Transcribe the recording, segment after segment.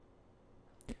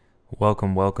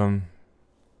Welcome.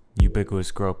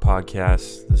 Ubiquitous Growth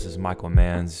Podcast. This is Michael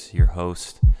Manns, your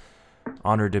host.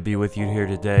 Honored to be with you here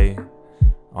today.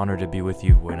 Honored to be with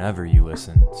you whenever you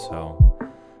listen. So,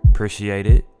 appreciate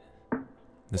it.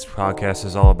 This podcast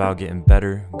is all about getting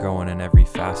better, growing in every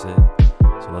facet.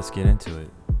 So, let's get into it.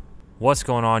 What's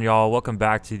going on, y'all? Welcome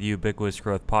back to the Ubiquitous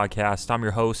Growth Podcast. I'm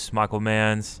your host, Michael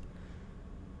Manns.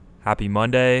 Happy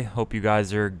Monday. Hope you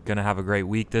guys are going to have a great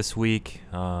week this week.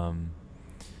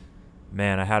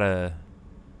 Man, I had a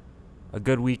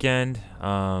good weekend.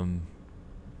 Got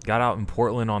out in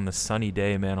Portland on the sunny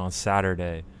day, man, on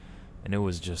Saturday. And it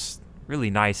was just really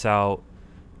nice out.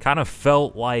 Kind of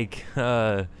felt like,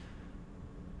 things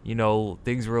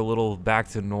were a little back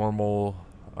to normal.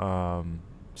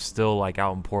 Still, like,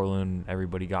 out in Portland,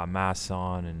 everybody got masks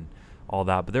on and all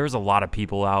that. But there was a lot of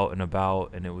people out and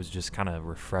about, and it was just kind of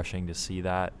refreshing to see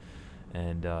that.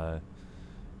 And,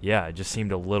 it just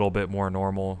seemed a little bit more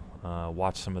normal.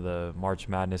 Watched some of the March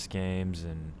Madness games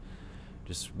and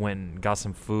just went and got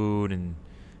some food and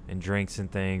drinks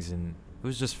and things, and it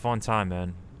was just a fun time,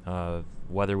 man.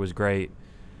 Weather was great,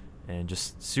 and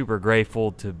just super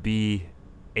grateful to be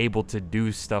able to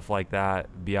do stuff like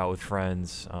that, be out with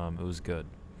friends. It was good.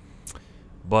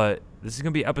 But this is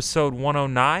going to be episode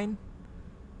 109.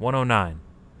 109.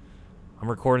 I'm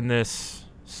recording this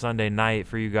Sunday night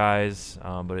for you guys,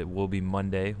 but it will be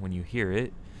Monday when you hear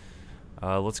it.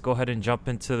 Let's go ahead and jump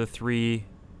into the 3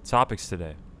 topics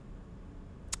today.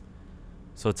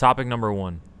 So topic number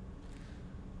 1.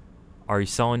 Are you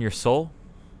selling your soul,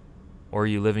 or are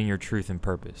you living your truth and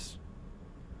purpose?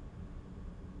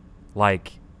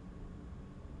 Like,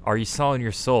 are you selling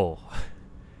your soul?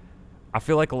 I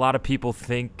feel like a lot of people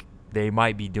think they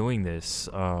might be doing this.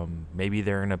 Maybe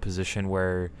they're in a position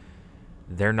where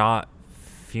they're not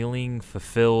feeling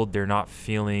fulfilled. They're not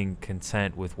feeling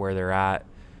content with where they're at.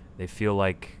 They feel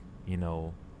like,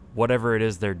 whatever it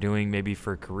is they're doing, maybe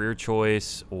for career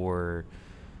choice or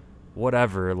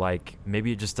whatever, like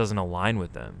maybe it just doesn't align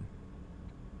with them.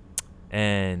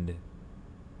 And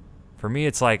for me,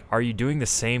 it's like, are you doing the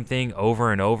same thing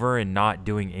over and over and not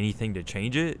doing anything to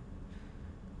change it?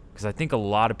 Because I think a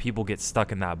lot of people get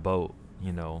stuck in that boat,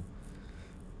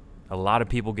 A lot of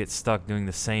people get stuck doing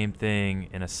the same thing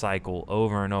in a cycle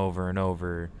over and over and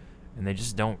over, and they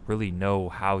just don't really know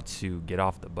how to get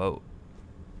off the boat.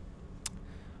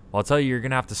 Well, I'll tell you, you're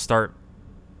going to have to start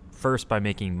first by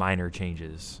making minor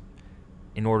changes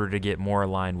in order to get more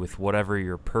aligned with whatever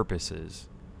your purpose is.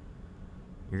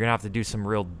 You're going to have to do some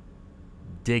real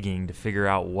digging to figure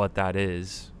out what that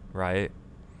is, right?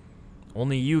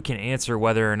 Only you can answer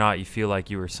whether or not you feel like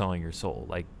you are selling your soul.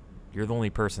 Like, you're the only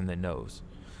person that knows.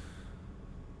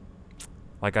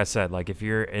 Like I said, like if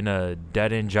you're in a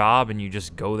dead-end job and you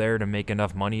just go there to make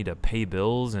enough money to pay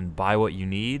bills and buy what you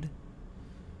need,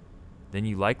 then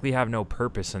you likely have no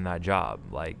purpose in that job.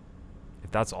 Like, if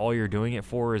that's all you're doing it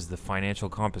for is the financial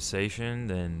compensation,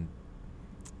 then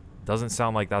it doesn't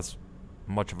sound like that's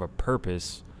much of a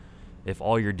purpose if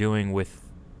all you're doing with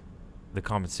the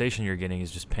compensation you're getting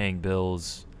is just paying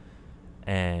bills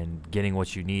and getting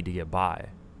what you need to get by.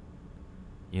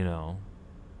 You're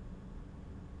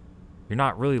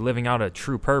not really living out a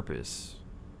true purpose.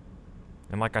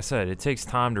 And like I said, it takes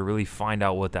time to really find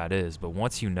out what that is. But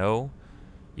once you know,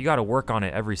 you got to work on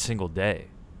it every single day.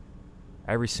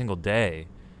 Every single day,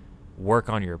 work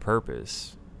on your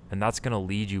purpose. And that's going to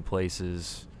lead you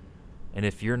places. And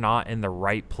if you're not in the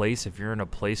right place, if you're in a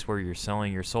place where you're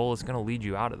selling your soul, it's going to lead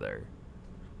you out of there.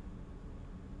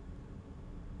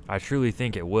 I truly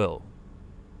think it will.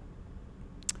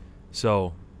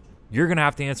 So, you're going to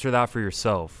have to answer that for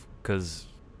yourself. Because,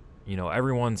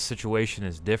 everyone's situation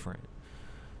is different,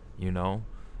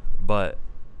 But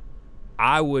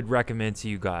I would recommend to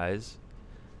you guys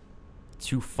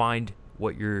to find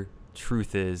what your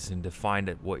truth is and to find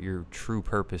what your true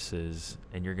purpose is.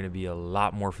 And you're going to be a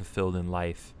lot more fulfilled in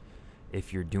life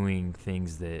if you're doing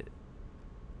things that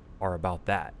are about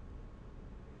that.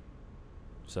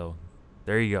 So,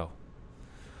 there you go.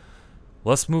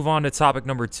 Let's move on to topic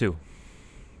number 2.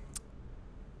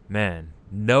 Man,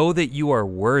 know that you are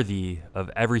worthy of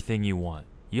everything you want.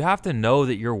 You have to know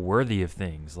that you're worthy of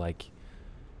things. Like,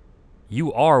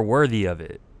 you are worthy of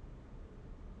it.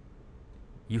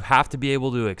 You have to be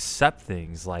able to accept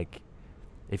things. Like,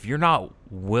 if you're not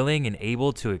willing and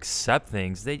able to accept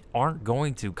things, they aren't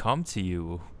going to come to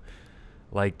you.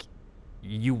 Like,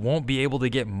 you won't be able to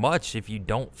get much if you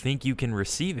don't think you can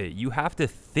receive it. You have to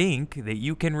think that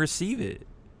you can receive it.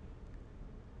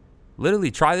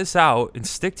 Literally try this out and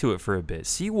stick to it for a bit.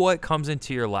 See what comes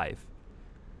into your life.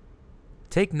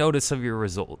 Take notice of your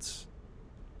results.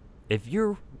 If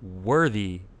you're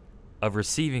worthy of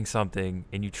receiving something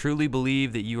and you truly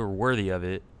believe that you are worthy of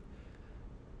it,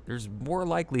 there's more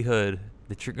likelihood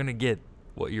that you're going to get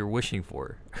what you're wishing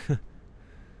for.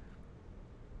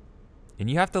 And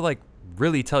you have to like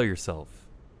really tell yourself.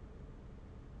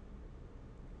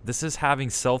 This is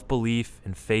having self-belief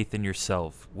and faith in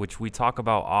yourself, which we talk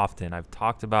about often. I've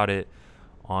talked about it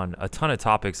on a ton of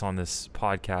topics on this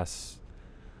podcast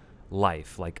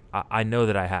life. Like I know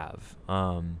that I have.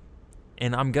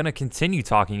 And I'm going to continue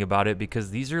talking about it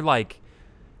because these are like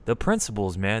the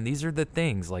principles, man. These are the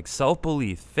things like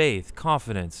self-belief, faith,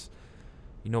 confidence,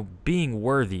 being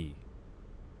worthy.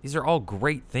 These are all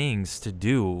great things to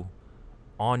do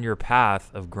on your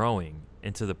path of growing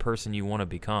into the person you want to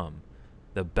become,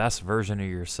 the best version of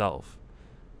yourself,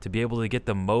 to be able to get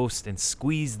the most and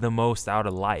squeeze the most out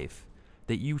of life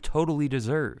that you totally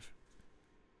deserve.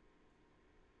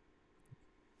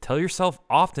 Tell yourself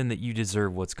often that you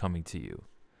deserve what's coming to you.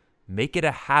 Make it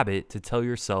a habit to tell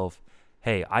yourself,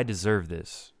 hey, I deserve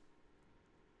this.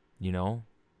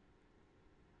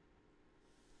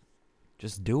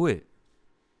 Just do it.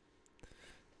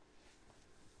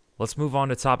 Let's move on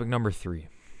to topic number 3.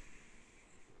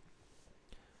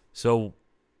 So,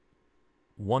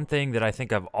 one thing that I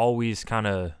think I've always kind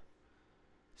of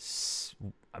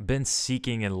been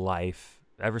seeking in life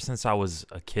ever since I was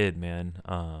a kid, man.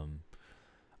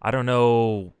 I don't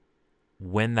know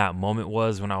when that moment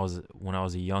was when I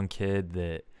was a young kid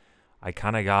that I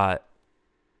kind of got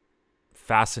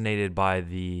fascinated by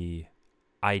the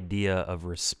idea of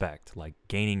respect, like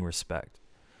gaining respect.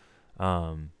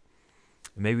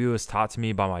 Maybe it was taught to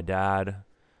me by my dad.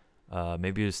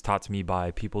 Maybe it was taught to me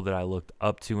by people that I looked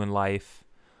up to in life.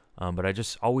 But I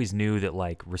just always knew that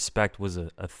like respect was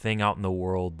a thing out in the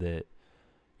world that,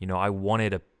 I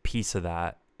wanted a piece of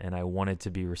that, and I wanted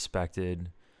to be respected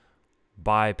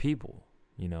by people,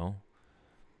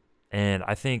 And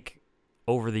I think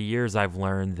over the years I've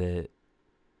learned that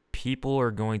people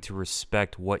are going to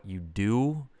respect what you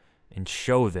do and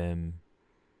show them,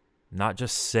 not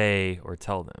just say or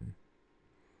tell them.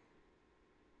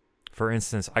 For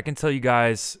instance, I can tell you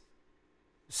guys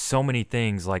so many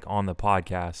things like on the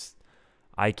podcast.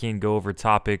 I can go over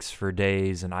topics for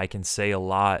days and I can say a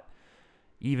lot,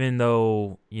 even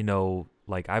though,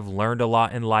 like I've learned a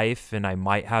lot in life and I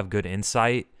might have good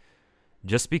insight.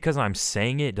 Just because I'm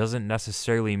saying it doesn't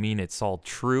necessarily mean it's all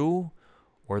true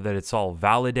or that it's all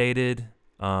validated.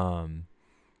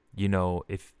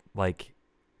 If like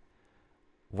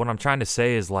what I'm trying to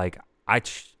say is like I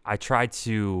try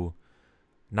to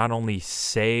not only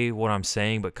say what I'm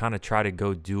saying, but kind of try to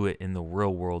go do it in the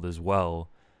real world as well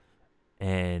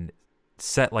and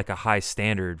set like a high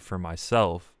standard for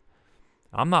myself.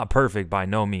 I'm not perfect by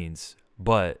no means,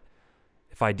 but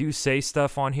if I do say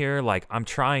stuff on here, like I'm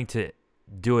trying to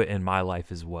do it in my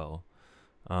life as well.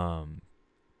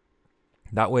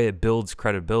 That way it builds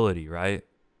credibility, right?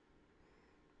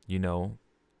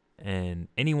 And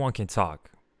anyone can talk,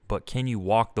 but can you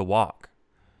walk the walk?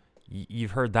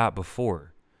 You've heard that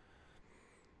before.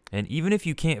 And even if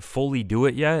you can't fully do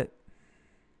it yet,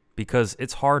 because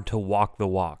it's hard to walk the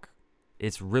walk,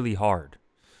 it's really hard.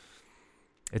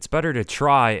 It's better to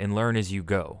try and learn as you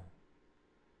go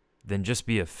than just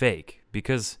be a fake.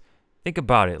 Because think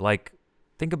about it, like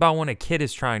think about when a kid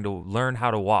is trying to learn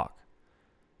how to walk.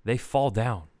 They fall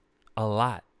down a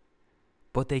lot,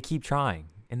 but they keep trying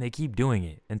and they keep doing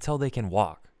it until they can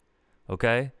walk.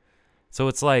 Okay? So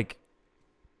it's like,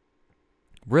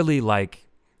 really like,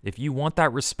 if you want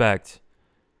that respect,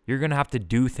 you're going to have to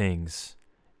do things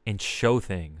and show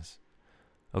things.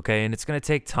 Okay? And it's going to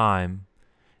take time.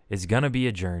 It's going to be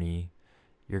a journey.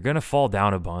 You're going to fall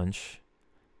down a bunch,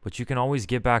 but you can always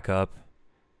get back up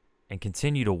and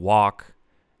continue to walk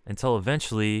until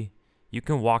eventually you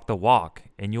can walk the walk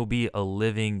and you'll be a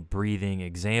living, breathing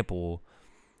example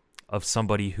of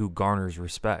somebody who garners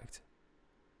respect.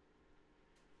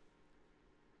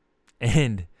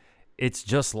 And it's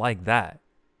just like that.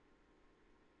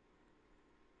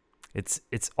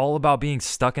 It's all about being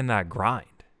stuck in that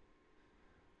grind.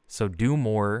 So do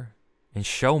more and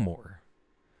show more.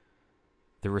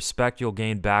 The respect you'll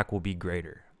gain back will be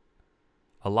greater.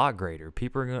 A lot greater.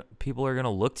 People are going to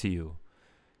look to you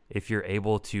if you're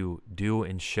able to do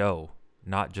and show,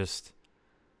 not just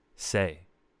say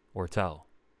or tell.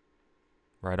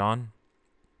 Right on?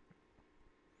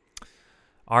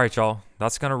 All right, y'all.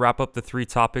 That's going to wrap up the 3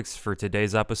 topics for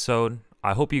today's episode.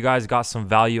 I hope you guys got some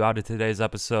value out of today's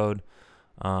episode.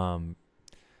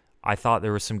 I thought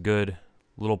there were some good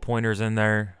little pointers in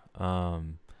there.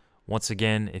 Once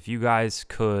again, if you guys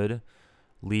could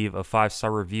leave a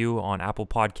 5-star review on Apple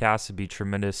Podcasts, it'd be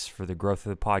tremendous for the growth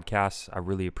of the podcast. I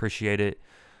really appreciate it.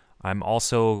 I'm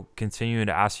also continuing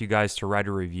to ask you guys to write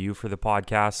a review for the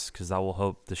podcast because that will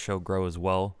help the show grow as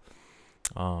well.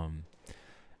 Um,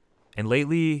 and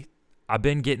lately, I've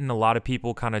been getting a lot of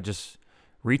people kind of just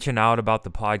reaching out about the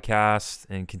podcast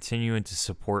and continuing to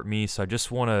support me. So I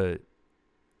just want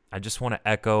to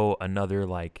echo another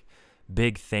like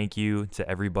big thank you to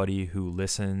everybody who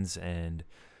listens and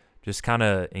just kind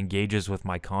of engages with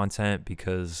my content,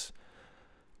 because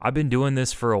I've been doing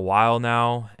this for a while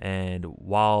now, and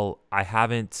while I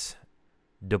haven't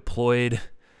deployed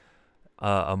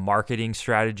a marketing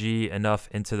strategy enough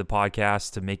into the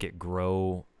podcast to make it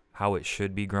grow how it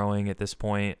should be growing at this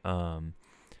point,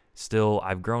 still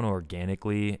I've grown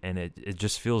organically, and it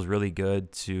just feels really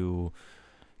good to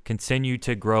continue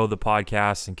to grow the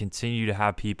podcast and continue to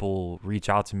have people reach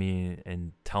out to me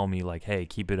and tell me like, hey,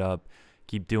 keep it up,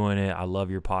 keep doing it, I love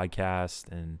your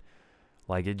podcast. And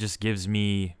like, it just gives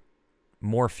me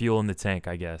more fuel in the tank,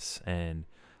 I guess. And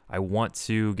I want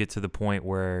to get to the point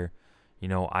where, you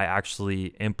know, I actually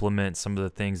implement some of the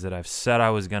things that I've said I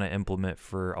was going to implement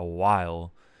for a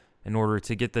while in order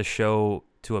to get the show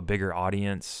to a bigger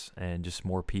audience and just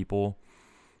more people.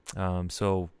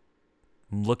 So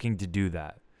I'm looking to do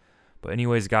that. But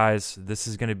anyways, guys, this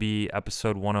is going to be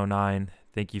episode 109.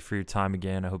 Thank you for your time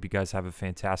again. I hope you guys have a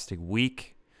fantastic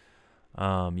week.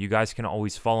 You guys can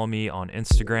always follow me on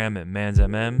Instagram at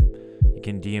mansmm. You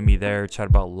can DM me there, chat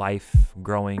about life,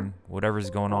 growing,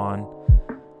 whatever's going on.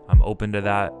 I'm open to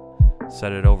that.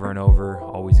 Said it over and over.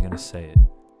 Always going to say it.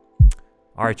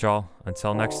 All right, y'all.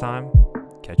 Until next time,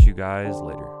 catch you guys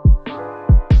later.